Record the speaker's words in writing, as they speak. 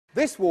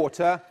This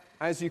water,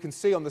 as you can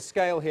see on the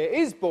scale here,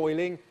 is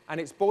boiling, and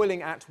it's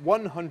boiling at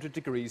 100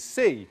 degrees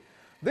C.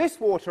 This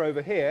water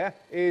over here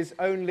is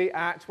only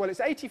at, well, it's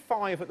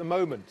 85 at the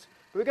moment.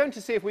 But we're going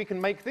to see if we can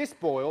make this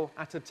boil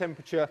at a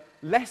temperature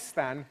less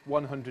than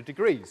 100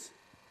 degrees.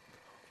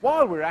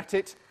 While we're at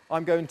it,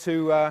 I'm going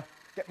to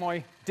get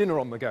my dinner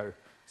on the go.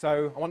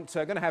 So I'm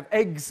going to have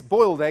eggs,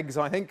 boiled eggs,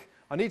 I think.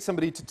 I need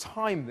somebody to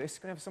time this.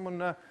 Can I have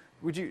someone,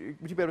 would you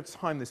be able to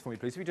time this for me,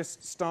 please? If you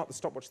just start the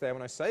stopwatch there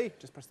when I say,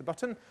 just press the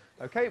button.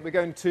 OK, we're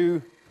going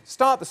to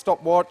start the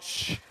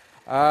stopwatch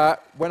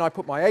when I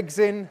put my eggs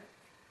in.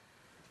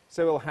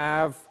 So we'll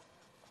have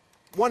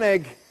one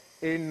egg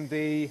in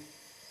the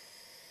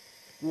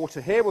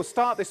water here. We'll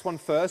start this one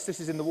first. This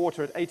is in the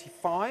water at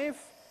 85.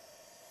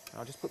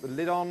 I'll just put the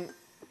lid on.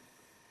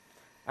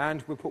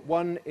 And we'll put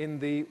one in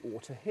the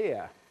water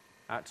here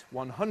at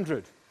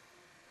 100.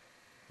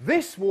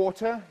 This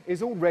water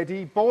is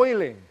already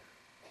boiling.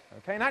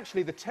 Okay, and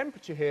actually the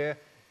temperature here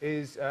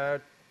is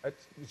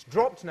it's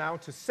dropped now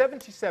to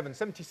 77,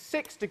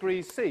 76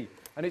 degrees C,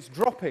 and it's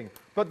dropping,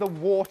 but the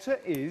water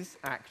is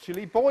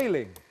actually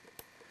boiling.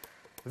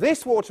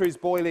 This water is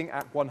boiling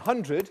at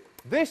 100.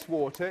 This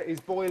water is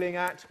boiling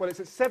at, well,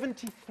 it's at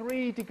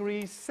 73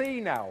 degrees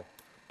C now,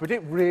 but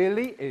it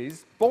really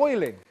is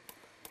boiling.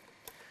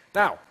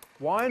 Now,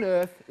 why on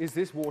earth is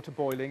this water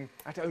boiling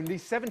at only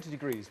 70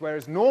 degrees,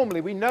 whereas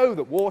normally we know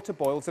that water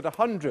boils at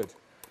 100?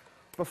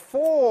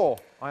 Before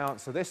I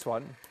answer this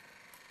one,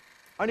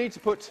 I need to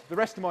put the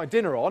rest of my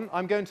dinner on.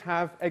 I'm going to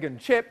have egg and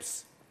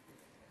chips.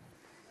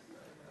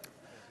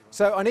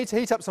 So I need to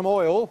heat up some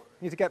oil.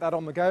 I need to get that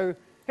on the go.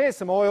 Here's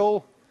some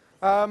oil.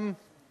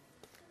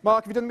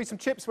 Mark, have you done me some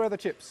chips? Where are the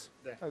chips?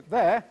 There. Oh,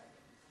 there.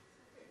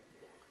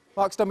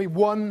 Mark's done me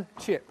one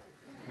chip.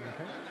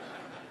 Okay.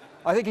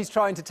 I think he's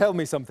trying to tell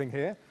me something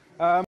here.